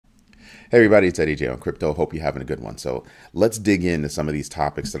Hey everybody, it's Eddie J on Crypto. Hope you're having a good one. So let's dig into some of these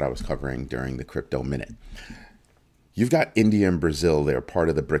topics that I was covering during the Crypto Minute. You've got India and Brazil, they're part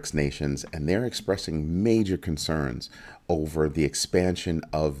of the BRICS nations, and they're expressing major concerns over the expansion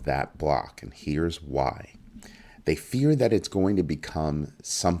of that bloc. And here's why. They fear that it's going to become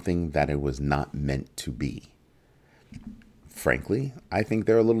something that it was not meant to be. Frankly, I think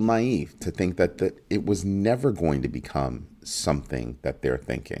they're a little naive to think that it was never going to become something that they're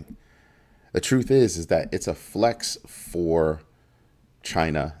thinking. The truth is that it's a flex for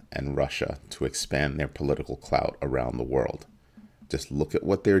China and Russia to expand their political clout around the world. Just look at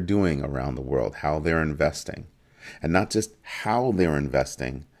what they're doing around the world, how they're investing. And not just how they're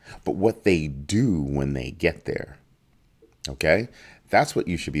investing, but what they do when they get there. Okay? That's what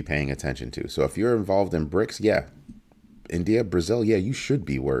you should be paying attention to. So if you're involved in BRICS, yeah. India, Brazil, yeah, you should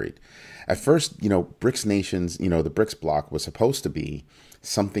be worried. At first, BRICS nations, the BRICS bloc was supposed to be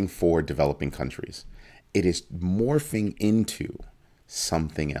something for developing countries. It is morphing into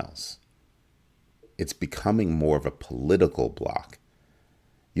something else. It's becoming more of a political bloc.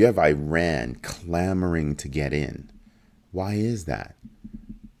 You have Iran clamoring to get in. Why is that?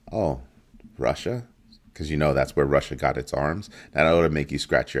 Oh, Russia? Because that's where Russia got its arms. That ought to make you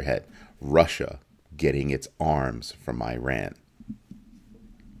scratch your head. Russia getting its arms from Iran.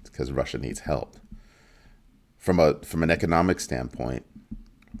 It's because Russia needs help. From an economic standpoint,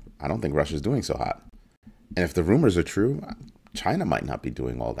 I don't think Russia's doing so hot. And if the rumors are true, China might not be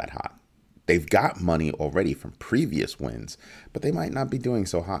doing all that hot. They've got money already from previous wins, but they might not be doing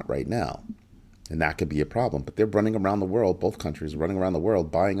so hot right now. And that could be a problem. But they're running around the world, both countries running around the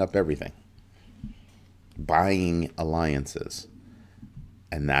world, buying up everything. Buying alliances.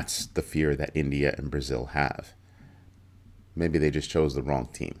 And that's the fear that India and Brazil have. Maybe they just chose the wrong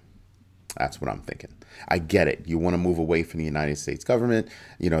team. That's what I'm thinking. I get it. You want to move away from the United States government,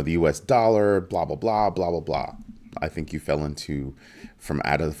 the US dollar, blah, blah, blah, blah, blah, blah. I think you fell from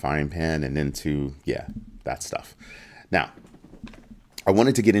out of the frying pan and into, that stuff. Now, I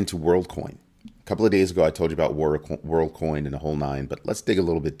wanted to get into Worldcoin. A couple of days ago, I told you about Worldcoin and the whole nine, but let's dig a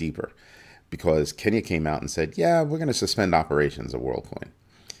little bit deeper because Kenya came out and said, yeah, we're going to suspend operations of Worldcoin.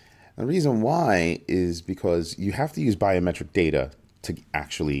 The reason why is because you have to use biometric data to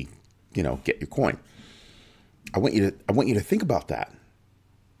actually get your coin. I want you to think about that.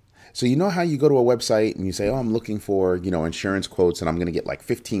 So how you go to a website and you say, oh, I'm looking for, insurance quotes and I'm going to get like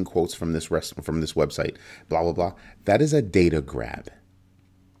 15 quotes from this website, blah, blah, blah. That is a data grab.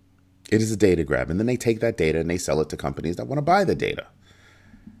 It is a data grab. And then they take that data and they sell it to companies that want to buy the data.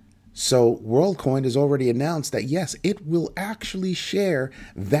 So Worldcoin has already announced that, yes, it will actually share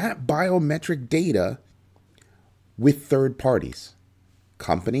that biometric data with third parties,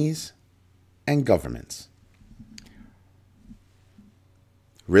 companies, and governments.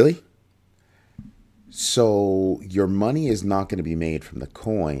 Really? So your money is not going to be made from the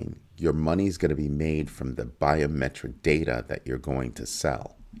coin. Your money is going to be made from the biometric data that you're going to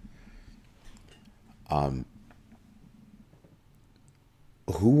sell.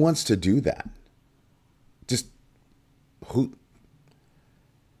 Who wants to do that? Who?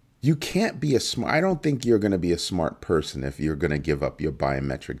 You can't be I don't think you're going to be a smart person if you're going to give up your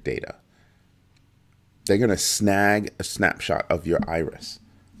biometric data. They're going to snag a snapshot of your iris.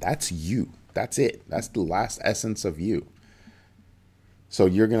 That's you. That's it. That's the last essence of you. So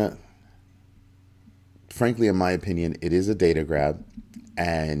you're going to, frankly, in my opinion, it is a data grab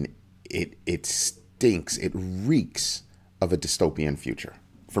and it stinks. It reeks of a dystopian future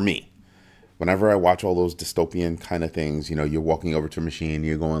for me. Whenever I watch all those dystopian kind of things, you're walking over to a machine,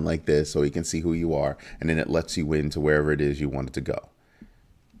 you're going like this so he can see who you are, and then it lets you into wherever it is you wanted to go.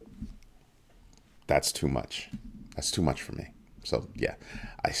 That's too much. That's too much for me. So yeah,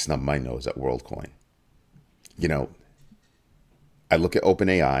 I snub my nose at Worldcoin. I look at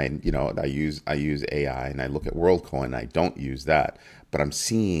OpenAI and, I use AI and I look at Worldcoin. I don't use that, but I'm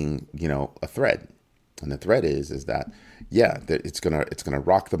seeing, a thread. And the thread is that, yeah, it's gonna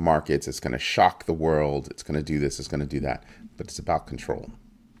rock the markets. It's gonna shock the world. It's gonna do this. It's gonna do that. But it's about control.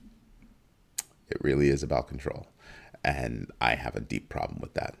 It really is about control, and I have a deep problem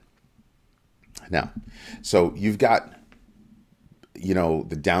with that. Now, so you've got,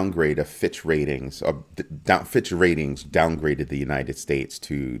 the downgrade of Fitch ratings. Fitch ratings downgraded the United States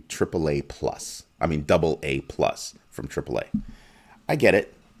to AA plus. AA plus from AAA. I get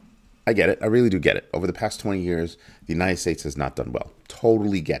it. I really do get it. Over the past 20 years, the United States has not done well.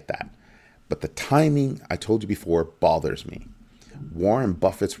 Totally get that. But the timing, I told you before, bothers me. Warren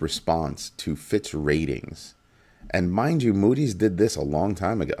Buffett's response to Fitch ratings, and mind you, Moody's did this a long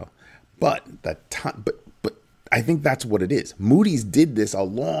time ago. But I think that's what it is. Moody's did this a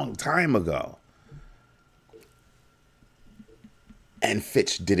long time ago. And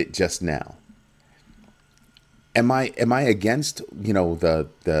Fitch did it just now. Am I against,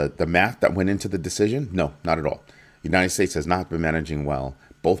 the math that went into the decision? No, not at all. The United States has not been managing well.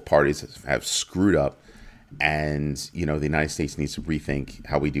 Both parties have screwed up. And, the United States needs to rethink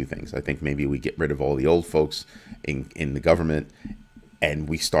how we do things. I think maybe we get rid of all the old folks in the government and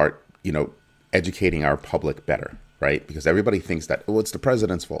we start, educating our public better, right? Because everybody thinks that, it's the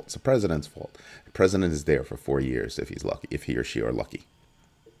president's fault. It's the president's fault. The president is there for 4 years if he's lucky, if he or she are lucky.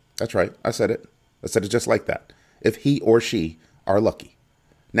 That's right. I said it. I said it just like that. If he or she are lucky.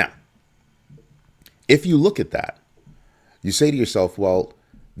 Now, if you look at that, you say to yourself, well,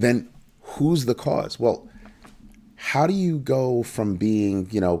 then who's the cause? Well, how do you go from being,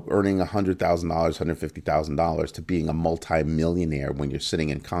 earning $100,000, $150,000 to being a multimillionaire when you're sitting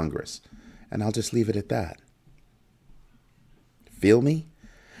in Congress? And I'll just leave it at that. Feel me?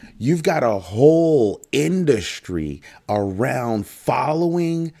 You've got a whole industry around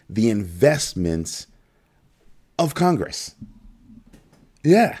following the investments of Congress.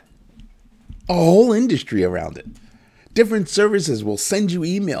 Yeah. A whole industry around it. Different services will send you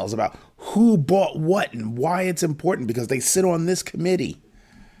emails about who bought what and why it's important because they sit on this committee.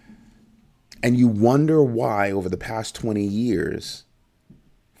 And you wonder why over the past 20 years,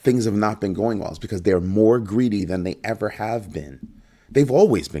 things have not been going well. It's because they're more greedy than they ever have been. They've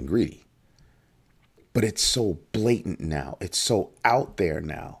always been greedy. But it's so blatant now. It's so out there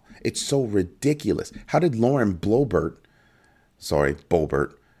now. It's so ridiculous. How did Lauren Boebert,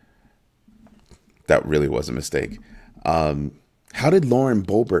 that really was a mistake. How did Lauren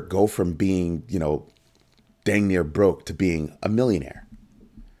Boebert go from being, dang near broke to being a millionaire?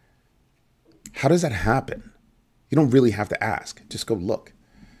 How does that happen? You don't really have to ask. Just go look.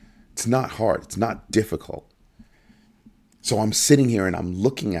 It's not hard. It's not difficult. So I'm sitting here and I'm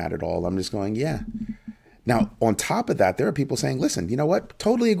looking at it all. I'm just going, yeah. Now, on top of that, there are people saying, listen, you know what?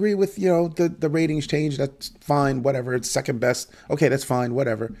 Totally agree with, the ratings change. That's fine. Whatever. It's second best. Okay, that's fine.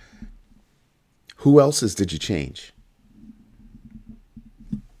 Whatever. Who else's did you change?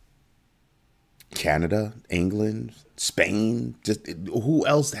 Canada, England, Spain, just who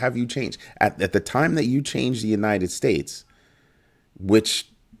else have you changed? At the time that you changed the United States, which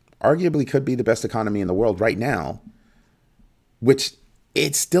arguably could be the best economy in the world right now, which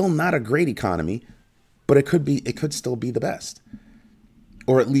it's still not a great economy, but it could still be the best.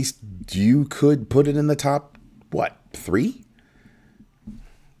 Or at least you could put it in the top, 3?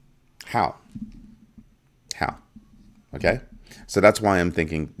 How? Okay? So that's why I'm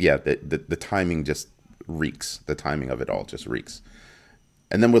thinking, the timing just reeks. The timing of it all just reeks.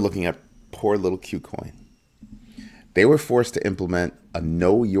 And then we're looking at poor little KuCoin. They were forced to implement a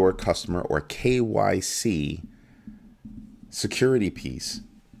Know Your Customer or KYC security piece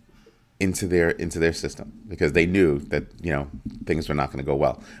into their system because they knew that, things were not going to go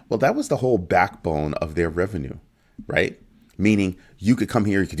well. Well, that was the whole backbone of their revenue, right? Meaning you could come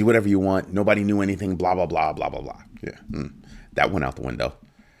here, you could do whatever you want. Nobody knew anything, blah, blah, blah, blah, blah, blah. Yeah. That went out the window.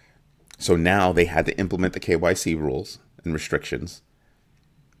 So now they had to implement the KYC rules and restrictions.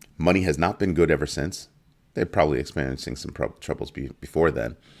 Money has not been good ever since. They're probably experiencing some troubles before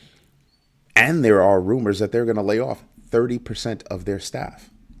then. And there are rumors that they're going to lay off 30% of their staff.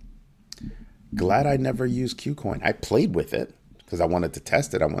 Glad I never used KuCoin. I played with it because I wanted to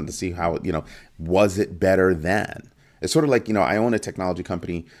test it. I wanted to see how, was it better than? It's sort of like, I own a technology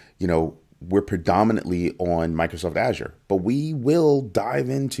company, we're predominantly on Microsoft Azure, but we will dive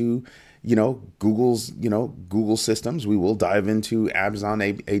into, Google's, Google systems. We will dive into Amazon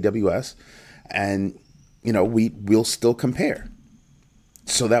AWS and, we'll still compare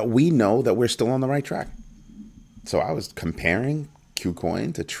so that we know that we're still on the right track. So I was comparing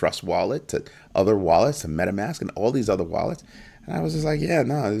KuCoin to Trust Wallet, to other wallets, to MetaMask and all these other wallets. And I was just like,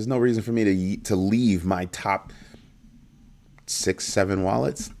 there's no reason for me to leave my top 6, 7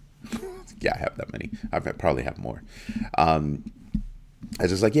 wallets. Yeah, I have that many. I probably have more. I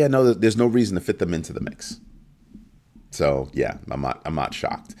was just like, there's no reason to fit them into the mix. So yeah, I'm not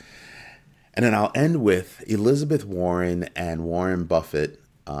shocked. And then I'll end with Elizabeth Warren and Warren Buffett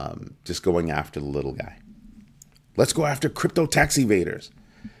just going after the little guy. Let's go after crypto tax evaders.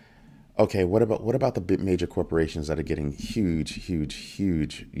 Okay, what about the major corporations that are getting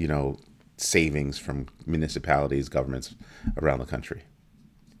huge, savings from municipalities, governments around the country?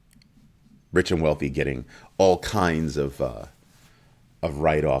 Rich and wealthy getting all kinds of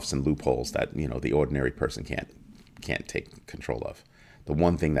write-offs and loopholes that the ordinary person can't take control of. The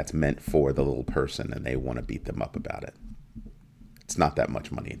one thing that's meant for the little person, and they want to beat them up about it. It's not that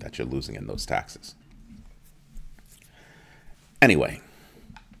much money that you're losing in those taxes. Anyway,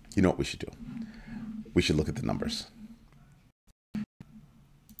 you know what we should do? We should look at the numbers.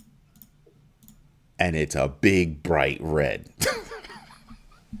 And it's a big, bright red.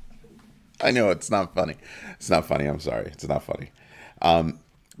 I know it's not funny. It's not funny. I'm sorry. It's not funny.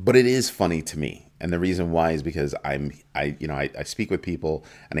 But it is funny to me. And the reason why is because I speak with people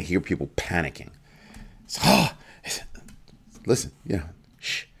and I hear people panicking. Listen,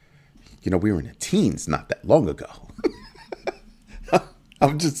 shh. We were in the teens not that long ago.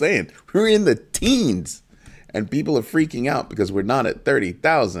 I'm just saying, we're in the teens and people are freaking out because we're not at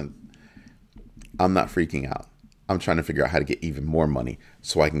 30,000. I'm not freaking out. I'm trying to figure out how to get even more money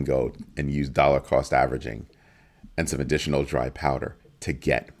so I can go and use dollar cost averaging and some additional dry powder to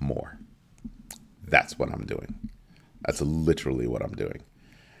get more. That's what I'm doing. That's literally what I'm doing.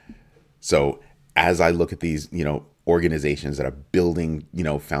 So as I look at these, organizations that are building,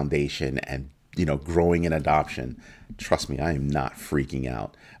 foundation and, growing in adoption, trust me, I am not freaking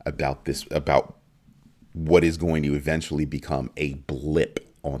out about this, about what is going to eventually become a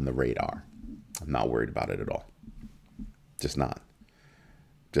blip on the radar. I'm not worried about it at all. Just not.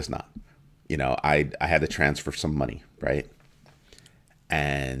 I had to transfer some money, right?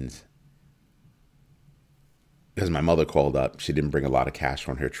 And because my mother called up, she didn't bring a lot of cash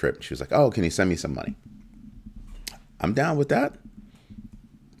on her trip. She was like, "Oh, can you send me some money?" I'm down with that.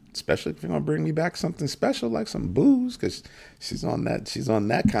 Especially if you're gonna bring me back something special like some booze, because she's on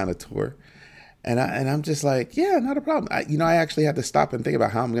that kind of tour. And I'm just like, yeah, not a problem. I actually had to stop and think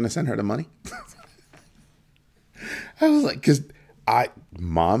about how I'm gonna send her the money. I was like, because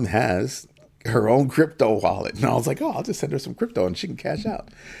mom has her own crypto wallet, and I was like, oh, I'll just send her some crypto and she can cash out.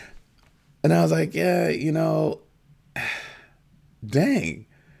 And I was like, yeah, dang.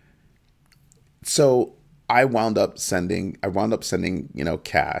 So I wound up sending,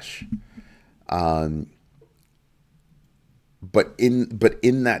 cash. But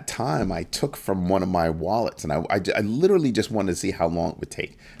in that time, I took from one of my wallets, and I literally just wanted to see how long it would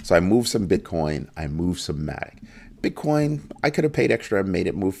take. So I moved some Bitcoin, I moved some Matic. Bitcoin, I could have paid extra and made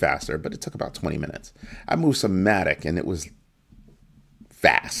it move faster, but it took about 20 minutes. I moved some Matic, and it was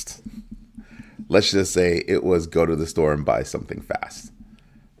fast. Let's just say it was go to the store and buy something fast,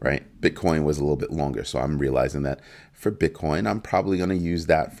 right? Bitcoin was a little bit longer, so I'm realizing that for Bitcoin, I'm probably going to use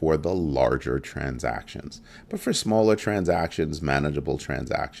that for the larger transactions. But for smaller transactions, manageable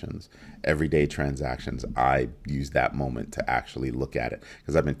transactions, everyday transactions, I use that moment to actually look at it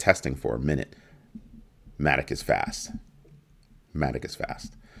because I've been testing for a minute. Matic is fast.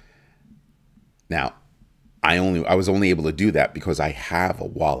 Now, I was only able to do that because I have a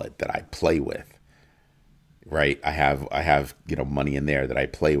wallet that I play with. Right. I have, money in there that I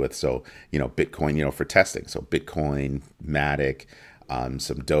play with. So, Bitcoin, for testing. So Bitcoin, Matic,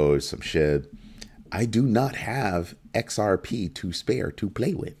 some Doge, some SHIB. I do not have XRP to spare to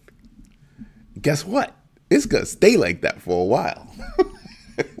play with. Guess what? It's going to stay like that for a while.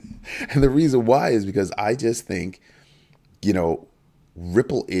 And the reason why is because I just think,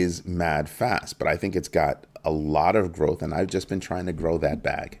 Ripple is mad fast, but I think it's got a lot of growth, and I've just been trying to grow that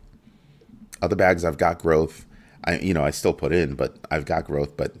bag. Other bags, I've got growth. I still put in, but I've got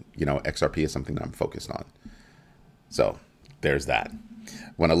growth. But, XRP is something that I'm focused on. So there's that.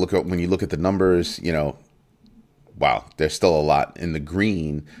 When you look at the numbers, wow, there's still a lot in the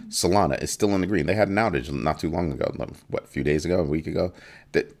green. Solana is still in the green. They had an outage not too long ago, a few days ago, a week ago.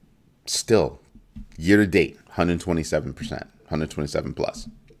 That still year to date, 127%, 127 plus.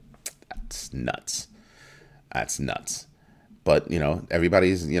 That's nuts. But,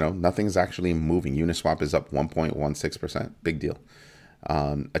 everybody's, nothing's actually moving. Uniswap is up 1.16%. Big deal.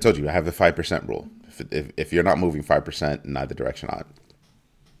 I told you, I have the 5% rule. If you're not moving 5% in either direction,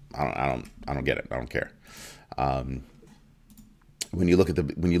 I don't get it. I don't care. When you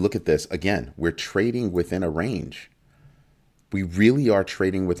look at this, again, we're trading within a range. We really are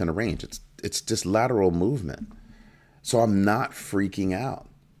trading within a range. It's just lateral movement. So I'm not freaking out.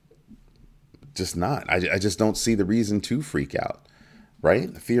 Just not. I just don't see the reason to freak out,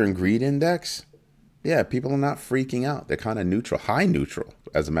 right? The fear and greed index. Yeah, people are not freaking out. They're kind of neutral, high neutral,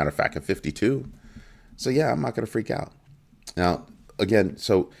 as a matter of fact, at 52. So yeah, I'm not going to freak out. Now, again,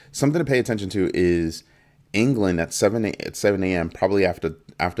 so something to pay attention to is England at 7 a.m., probably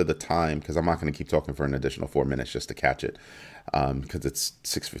after the time, because I'm not going to keep talking for an additional 4 minutes just to catch it, because it's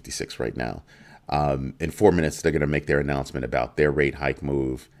 6:56 right now. In 4 minutes, they're going to make their announcement about their rate hike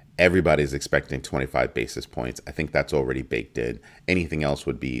move. Everybody's expecting 25 basis points. I think that's already baked in. Anything else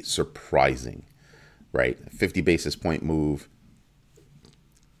would be surprising, right? 50 basis point move.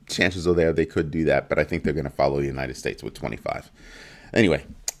 Chances are there they could do that, but I think they're going to follow the United States with 25. Anyway,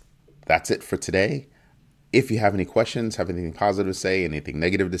 that's it for today. If you have any questions, have anything positive to say, anything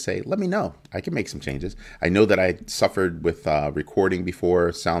negative to say, let me know. I can make some changes. I know that I suffered with recording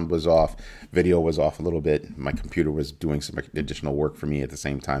before. Sound was off, video was off a little bit. My computer was doing some additional work for me at the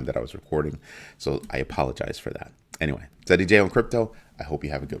same time that I was recording. So I apologize for that. Anyway, it's Eddie J on Crypto. I hope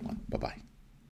you have a good one. Bye-bye.